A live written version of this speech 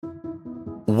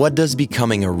What does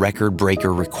becoming a record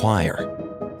breaker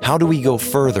require? How do we go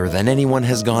further than anyone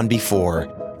has gone before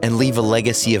and leave a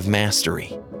legacy of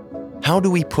mastery? How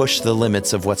do we push the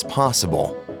limits of what's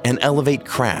possible and elevate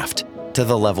craft to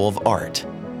the level of art?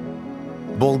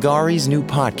 Bulgari's new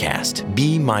podcast,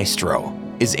 B Maestro,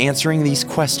 is answering these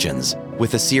questions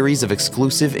with a series of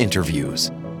exclusive interviews.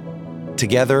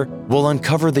 Together, we'll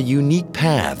uncover the unique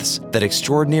paths that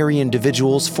extraordinary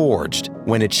individuals forged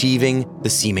when achieving the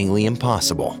seemingly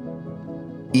impossible.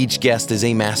 Each guest is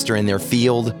a master in their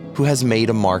field who has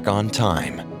made a mark on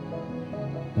time.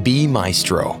 B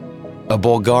Maestro, a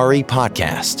Bulgari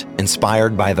podcast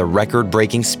inspired by the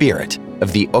record-breaking spirit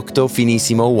of the Octo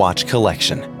Finissimo watch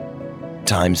collection.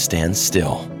 Time stands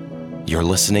still. You're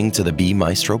listening to the B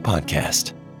Maestro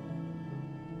Podcast.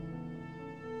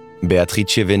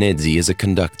 Beatrice Venezi is a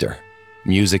conductor.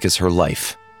 Music is her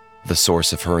life, the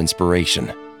source of her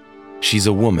inspiration. She's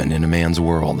a woman in a man's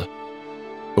world.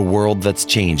 A world that's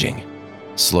changing,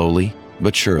 slowly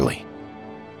but surely.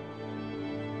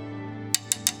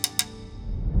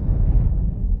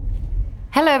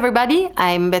 Hello everybody,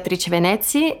 I'm Beatrice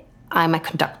Venezi. I'm a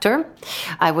conductor.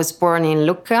 I was born in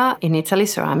Lucca in Italy,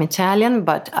 so I'm Italian,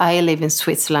 but I live in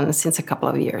Switzerland since a couple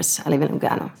of years. I live in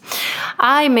Lugano.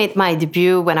 I made my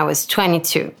debut when I was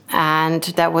 22, and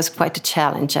that was quite a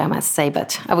challenge, I must say,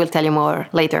 but I will tell you more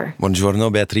later. Buongiorno,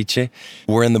 Beatrice.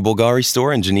 We're in the Bulgari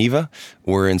store in Geneva.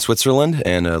 We're in Switzerland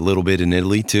and a little bit in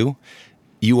Italy too.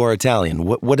 You are Italian.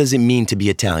 What does it mean to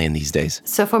be Italian these days?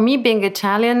 So for me, being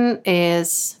Italian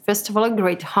is, first of all, a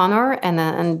great honor.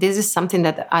 And this is something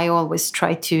that I always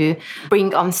try to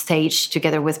bring on stage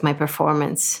together with my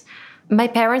performance. My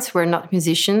parents were not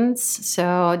musicians,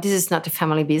 so this is not a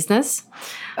family business.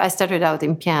 I started out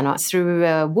in piano through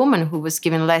a woman who was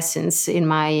giving lessons in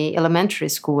my elementary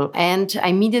school, and I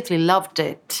immediately loved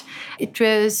it. It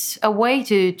was a way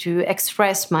to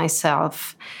express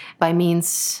myself by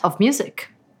means of music.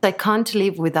 I can't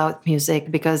live without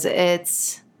music because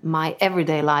it's my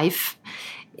everyday life,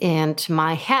 and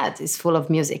my head is full of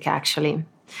music, actually.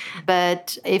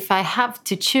 But if I have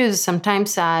to choose,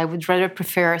 sometimes I would rather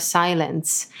prefer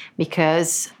silence,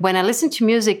 because when I listen to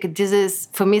music, this is,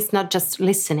 for me, it's not just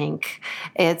listening.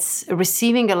 It's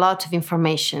receiving a lot of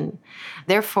information.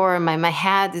 Therefore, my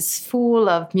head is full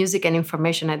of music and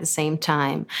information at the same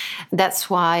time. That's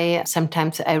why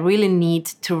sometimes I really need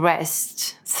to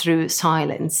rest through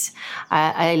silence.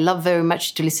 I love very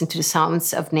much to listen to the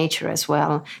sounds of nature as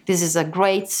well. This is a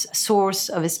great source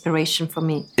of inspiration for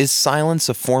me. Is silence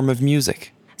a form of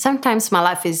music? Sometimes my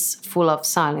life is full of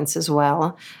silence as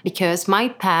well, because my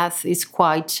path is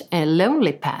quite a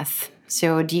lonely path.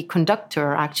 So the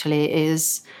conductor actually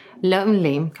is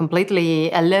lonely,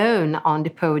 completely alone on the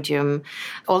podium.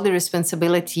 All the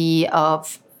responsibility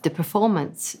of the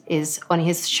performance is on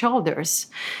his shoulders.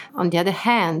 On the other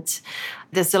hand,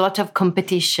 there's a lot of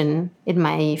competition in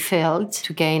my field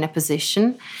to gain a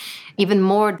position, even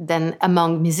more than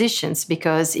among musicians,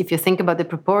 because if you think about the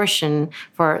proportion,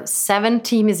 for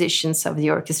 70 musicians of the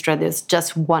orchestra, there's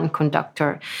just one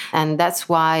conductor. And that's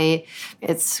why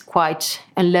it's quite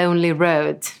a lonely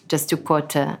road, just to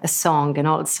quote a song, an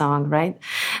old song, right?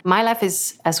 My life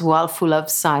is as well full of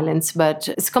silence, but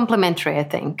it's complementary, I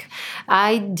think.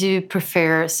 I do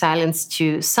prefer silence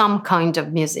to some kind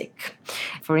of music.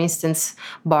 For instance,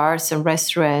 bars and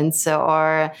restaurants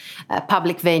or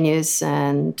public venues,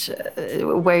 and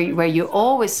where you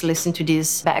always listen to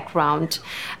this background,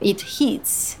 it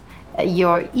hits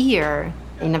your ear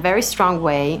in a very strong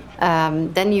way.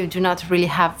 Then you do not really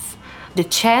have the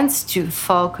chance to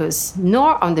focus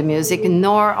nor on the music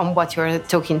nor on what you're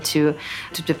talking to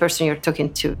the person you're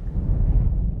talking to.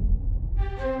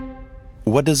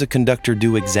 What does a conductor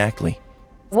do exactly?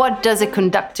 What does a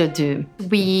conductor do?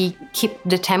 We keep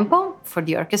the tempo for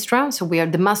the orchestra, so we are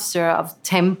the master of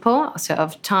tempo, so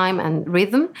of time and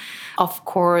rhythm. Of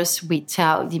course, we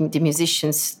tell the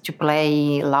musicians to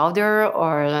play louder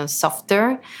or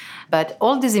softer, but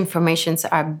all these informations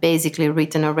are basically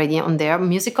written already on their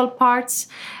musical parts.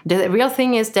 The real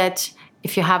thing is that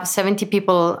if you have 70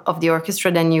 people of the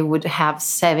orchestra, then you would have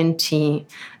 70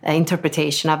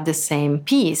 interpretation of the same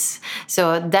piece.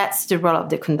 So that's the role of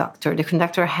the conductor. The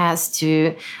conductor has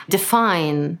to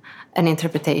define an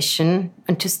interpretation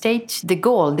and to state the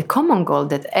goal, the common goal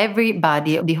that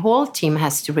everybody, the whole team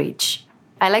has to reach.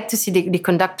 I like to see the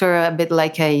conductor a bit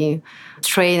like a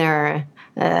trainer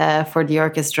for the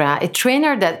orchestra, a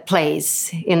trainer that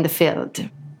plays in the field.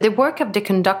 The work of the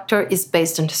conductor is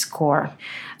based on the score.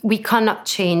 We cannot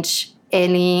change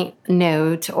any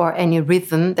note or any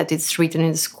rhythm that is written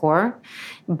in the score,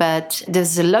 but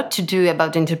there's a lot to do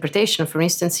about interpretation. For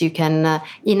instance, you can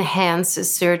enhance a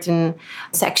certain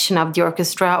section of the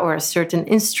orchestra or a certain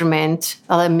instrument,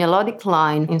 a melodic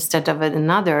line instead of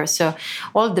another. So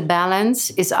all the balance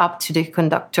is up to the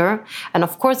conductor. And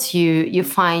of course, you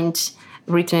find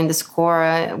written in the score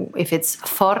if it's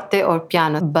forte or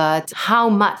piano, but how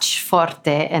much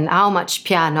forte and how much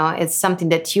piano is something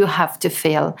that you have to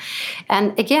feel.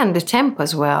 And again, the tempo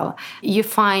as well. You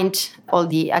find all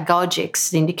the agogics,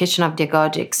 the indication of the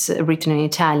agogics written in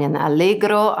Italian,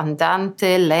 allegro,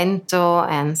 andante, lento,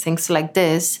 and things like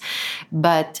this.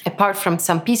 But apart from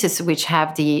some pieces which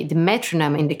have the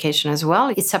metronome indication as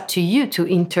well, it's up to you to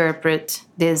interpret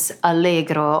this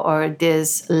allegro or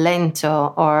this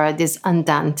lento or this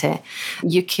andante.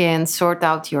 You can sort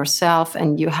out yourself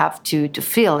and you have to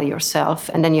feel yourself,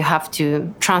 and then you have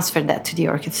to transfer that to the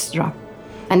orchestra.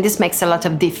 And this makes a lot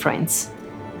of difference.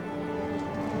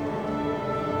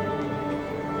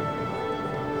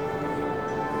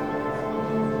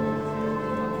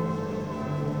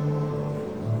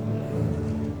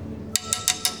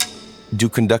 Do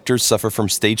conductors suffer from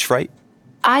stage fright?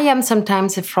 I am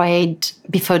sometimes afraid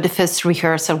before the first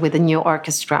rehearsal with a new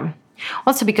orchestra.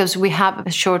 Also because we have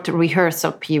a short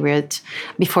rehearsal period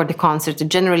before the concert,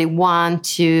 generally 1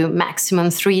 to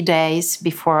maximum 3 days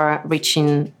before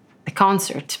reaching the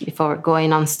concert, before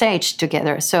going on stage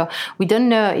together. So we don't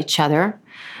know each other.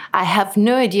 I have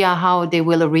no idea how they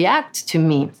will react to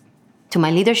me, to my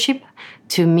leadership,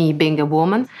 to me being a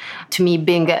woman, to me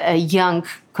being a young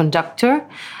conductor,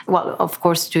 well, of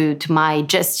course, to my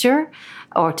gesture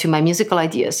or to my musical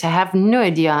ideas. I have no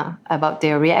idea about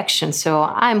their reaction. So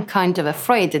I'm kind of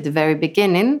afraid at the very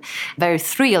beginning, very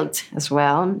thrilled as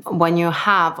well. When you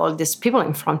have all these people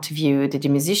in front of you, the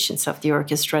musicians of the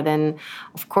orchestra, then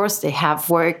of course they have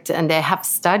worked and they have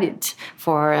studied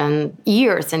for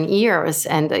years and years.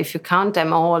 And if you count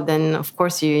them all, then of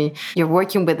course you're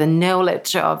working with the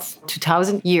knowledge of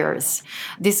 2000 years.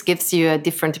 This gives you a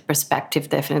different perspective,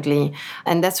 definitely.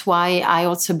 And that's why I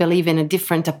also believe in a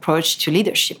different approach to leadership.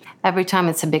 Every time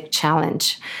it's a big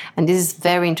challenge. And this is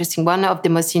very interesting. One of the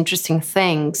most interesting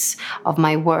things of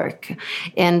my work.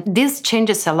 And this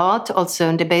changes a lot also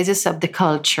on the basis of the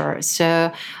culture.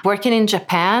 So working in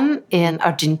Japan, in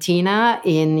Argentina,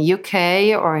 in UK,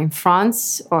 or in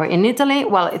France, or in Italy,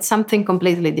 well, it's something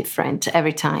completely different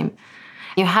every time.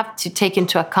 You have to take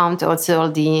into account also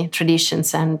all the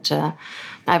traditions and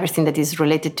everything that is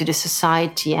related to the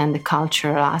society and the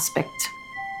cultural aspect.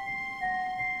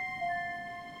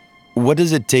 What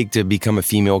does it take to become a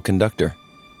female conductor?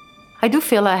 I do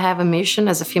feel I have a mission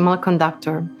as a female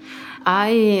conductor.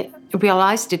 I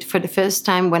realized it for the first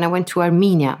time when I went to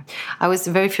Armenia. I was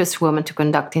the very first woman to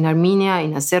conduct in Armenia,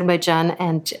 in Azerbaijan,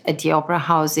 and at the Opera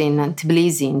House in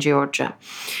Tbilisi, in Georgia.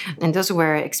 And those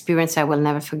were experiences I will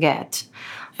never forget.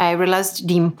 I realized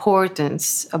the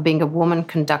importance of being a woman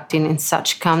conducting in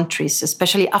such countries,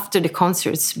 especially after the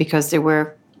concerts, because there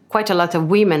were quite a lot of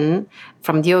women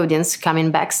from the audience coming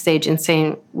backstage and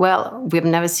saying, well, we've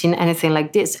never seen anything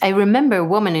like this. I remember a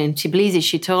woman in Tbilisi,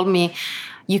 she told me,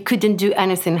 you couldn't do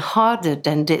anything harder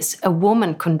than this, a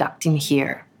woman conducting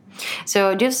here.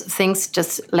 So these things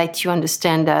just let you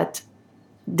understand that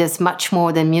there's much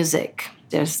more than music.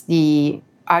 There's the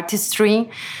artistry,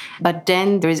 but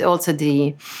then there is also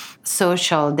the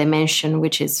social dimension,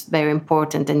 which is very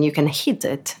important, and you can hit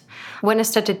it. When I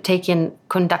started taking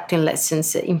conducting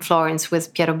lessons in Florence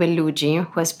with Piero Bellugi,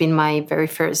 who has been my very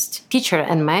first teacher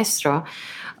and maestro,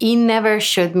 he never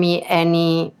showed me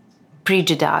any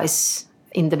prejudice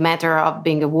in the matter of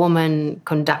being a woman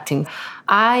conducting.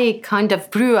 I kind of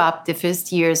grew up the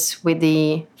first years with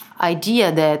the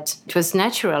idea that it was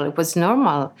natural, it was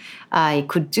normal. I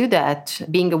could do that.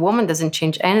 Being a woman doesn't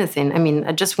change anything. I mean,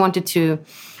 I just wanted to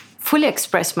fully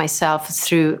express myself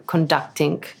through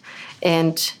conducting.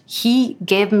 And he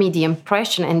gave me the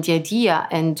impression and the idea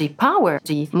and the power,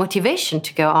 the motivation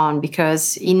to go on,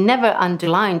 because he never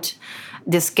underlined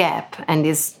this gap and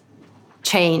this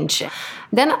change.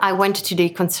 Then I went to the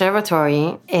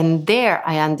conservatory, and there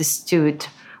I understood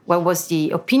what was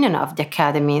the opinion of the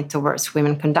Academy towards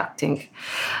women conducting.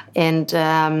 And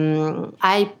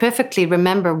I perfectly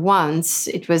remember once,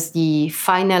 it was the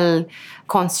final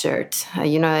concert,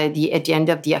 at the end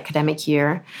of the academic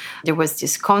year. There was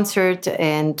this concert,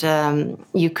 and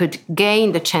you could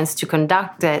gain the chance to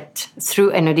conduct it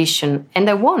through an audition, and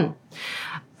I won.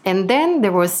 And then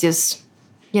there was this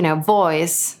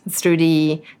voice through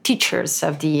the teachers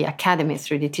of the academy,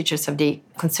 through the teachers of the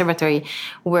conservatory,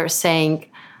 were saying,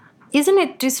 isn't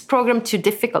it this program too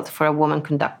difficult for a woman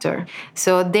conductor?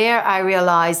 So there I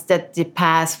realized that the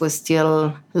path was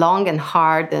still long and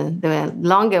hard, and the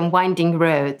long and winding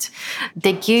road.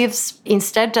 They gives,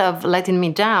 instead of letting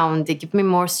me down, they give me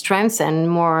more strength and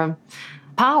more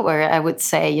power, I would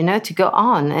say, to go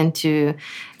on and to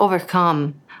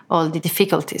overcome all the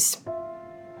difficulties.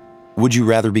 Would you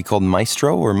rather be called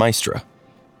maestro or maestra?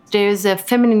 There's a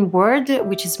feminine word,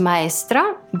 which is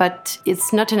maestra, but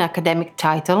it's not an academic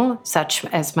title, such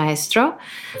as maestro.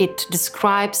 It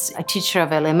describes a teacher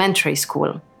of elementary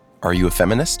school. Are you a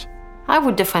feminist? I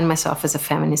would define myself as a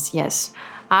feminist, yes.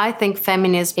 I think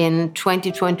feminism in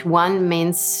 2021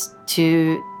 means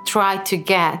to try to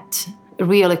get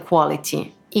real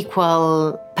equality,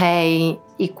 equal pay,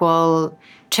 equal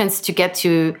chance to get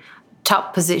to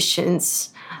top positions.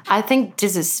 I think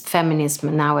this is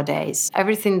feminism nowadays.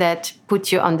 Everything that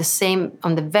puts you on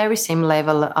the very same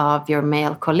level of your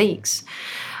male colleagues.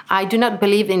 I do not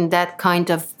believe in that kind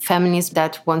of feminism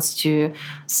that wants to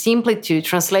simply to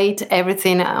translate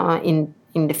everything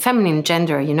in the feminine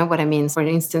gender, you know what I mean? For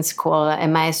instance, call a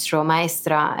maestro,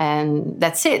 maestra, and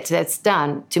that's it, that's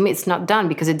done. To me, it's not done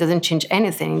because it doesn't change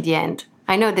anything in the end.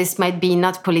 I know this might be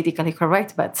not politically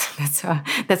correct, but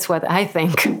that's what I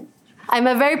think. I'm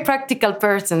a very practical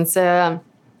person, so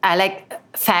I like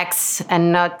facts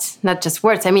and not just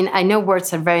words. I mean, I know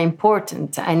words are very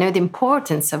important. I know the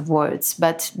importance of words,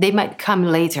 but they might come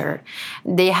later.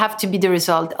 They have to be the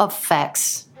result of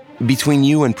facts. Between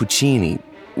you and Puccini,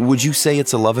 would you say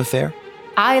it's a love affair?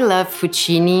 I love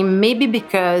Puccini, maybe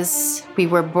because we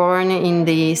were born in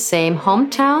the same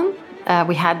hometown.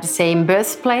 We had the same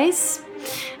birthplace.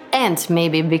 And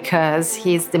maybe because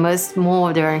he's the most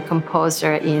modern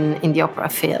composer in the opera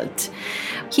field.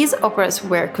 His operas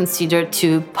were considered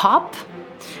too pop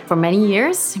for many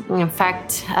years. In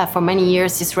fact, for many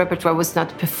years, his repertoire was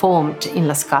not performed in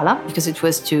La Scala because it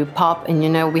was too pop. And,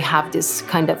 we have this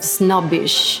kind of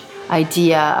snobbish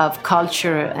idea of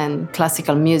culture and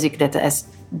classical music that has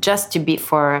just to be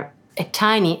for a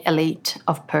tiny elite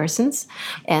of persons.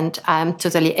 And I'm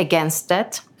totally against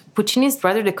that. Puccini is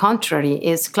rather the contrary.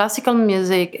 Is classical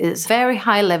music, is very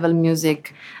high-level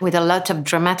music with a lot of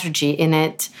dramaturgy in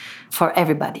it for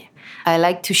everybody. I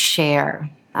like to share,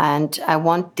 and I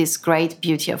want this great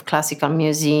beauty of classical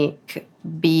music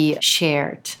be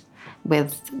shared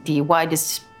with the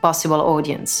widest possible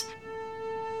audience.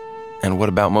 And what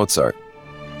about Mozart?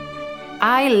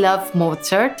 I love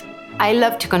Mozart. I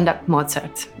love to conduct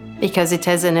Mozart because it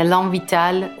has an élan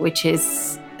vital, which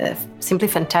is simply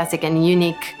fantastic and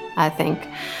unique, I think.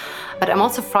 But I'm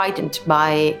also frightened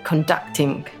by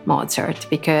conducting Mozart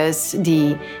because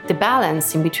the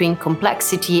balance in between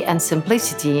complexity and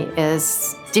simplicity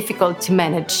is difficult to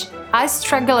manage. I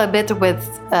struggle a bit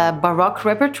with Baroque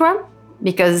repertoire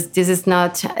because this is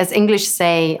not, as English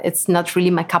say, it's not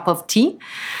really my cup of tea.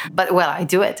 But, well, I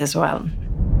do it as well.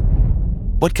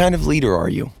 What kind of leader are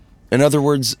you? In other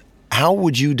words, how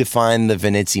would you define the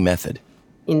Venezi method?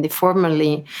 In the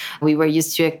formerly, we were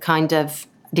used to a kind of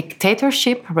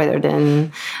dictatorship rather than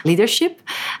leadership,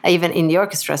 even in the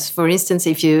orchestras. For instance,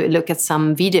 if you look at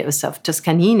some videos of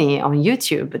Toscanini on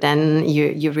YouTube, then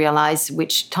you realize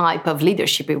which type of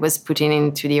leadership it was putting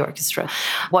into the orchestra.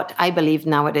 What I believe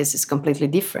nowadays is completely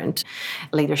different.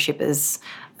 Leadership is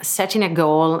setting a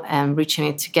goal and reaching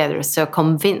it together. So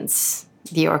convince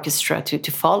the orchestra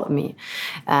to follow me.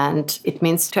 And it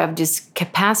means to have this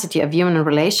capacity of human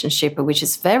relationship, which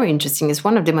is very interesting. It's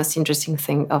one of the most interesting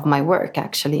things of my work,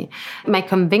 actually. My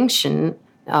conviction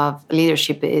of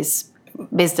leadership is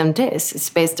based on this. It's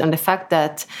based on the fact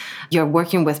that you're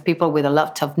working with people with a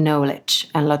lot of knowledge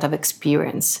and a lot of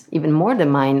experience, even more than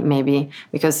mine, maybe,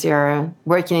 because you're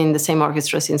working in the same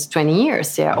orchestra since 20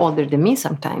 years. They're older than me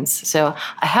sometimes. So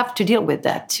I have to deal with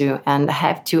that too, and I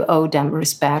have to owe them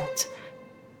respect.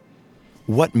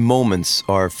 What moments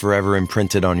are forever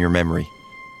imprinted on your memory?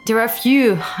 There are a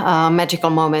few magical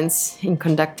moments in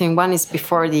conducting. One is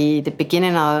before the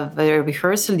beginning of a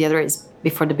rehearsal. The other is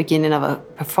before the beginning of a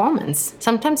performance.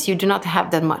 Sometimes you do not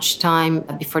have that much time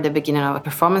before the beginning of a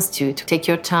performance to take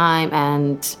your time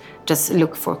and just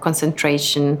look for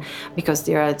concentration because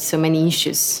there are so many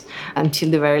issues until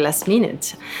the very last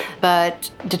minute.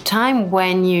 But the time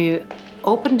when you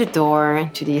open the door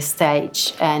to the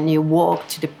stage and you walk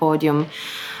to the podium,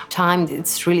 time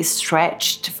it's really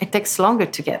stretched. It takes longer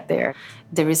to get there.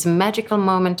 There is a magical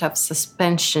moment of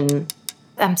suspension.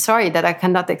 I'm sorry that I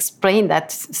cannot explain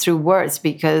that through words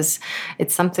because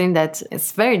it's something that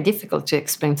it's very difficult to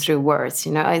explain through words.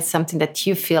 It's something that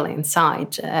you feel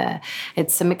inside.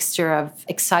 It's a mixture of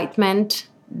excitement,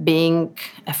 being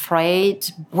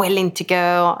afraid, willing to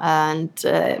go, and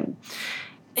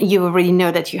you already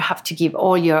know that you have to give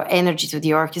all your energy to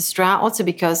the orchestra. Also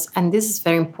because, and this is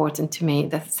very important to me,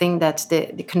 the thing that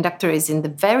the conductor is in the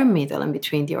very middle in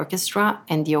between the orchestra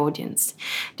and the audience.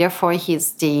 Therefore,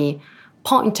 he's the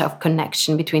point of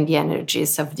connection between the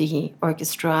energies of the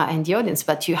orchestra and the audience.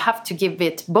 But you have to give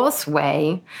it both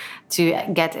ways to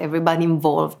get everybody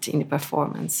involved in the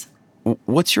performance.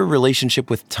 What's your relationship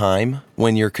with time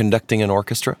when you're conducting an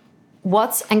orchestra?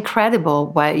 What's incredible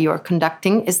while you're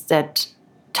conducting is that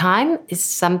time is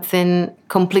something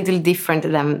completely different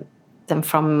than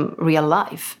from real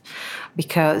life.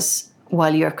 Because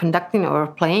while you're conducting or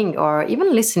playing or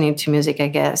even listening to music, I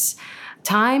guess,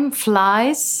 time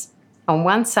flies on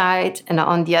one side and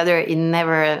on the other it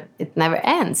never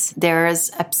ends.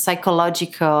 There's a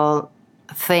psychological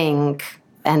thing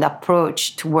and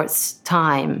approach towards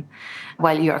time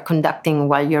while you're conducting,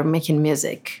 while you're making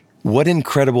music. What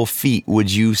incredible feat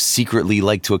would you secretly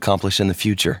like to accomplish in the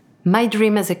future? My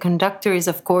dream as a conductor is,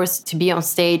 of course, to be on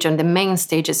stage on the main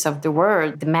stages of the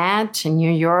world. The Met in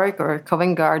New York, or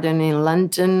Covent Garden in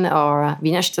London, or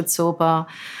Wiener Staatsoper,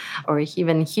 or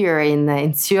even here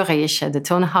in Zurich at the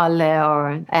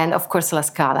Tonhalle, and of course La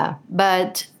Scala.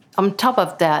 But on top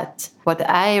of that, what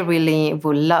I really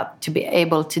would love to be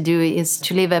able to do is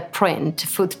to leave a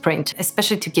footprint,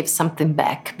 especially to give something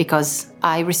back, because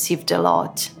I received a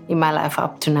lot in my life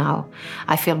up to now.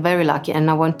 I feel very lucky and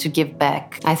I want to give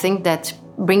back. I think that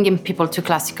bringing people to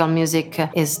classical music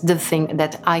is the thing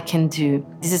that I can do.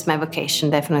 This is my vocation,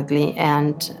 definitely,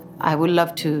 and I would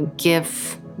love to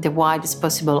give the widest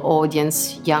possible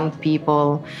audience, young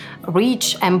people,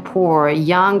 rich and poor,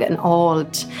 young and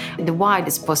old, the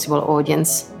widest possible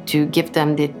audience, to give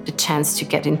them the chance to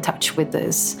get in touch with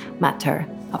this matter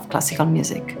of classical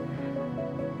music.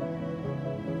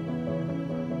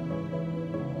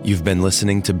 You've been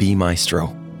listening to B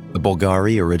Maestro, the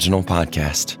Bulgari original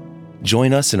podcast.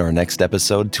 Join us in our next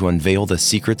episode to unveil the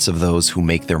secrets of those who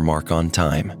make their mark on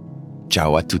time.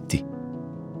 Ciao a tutti.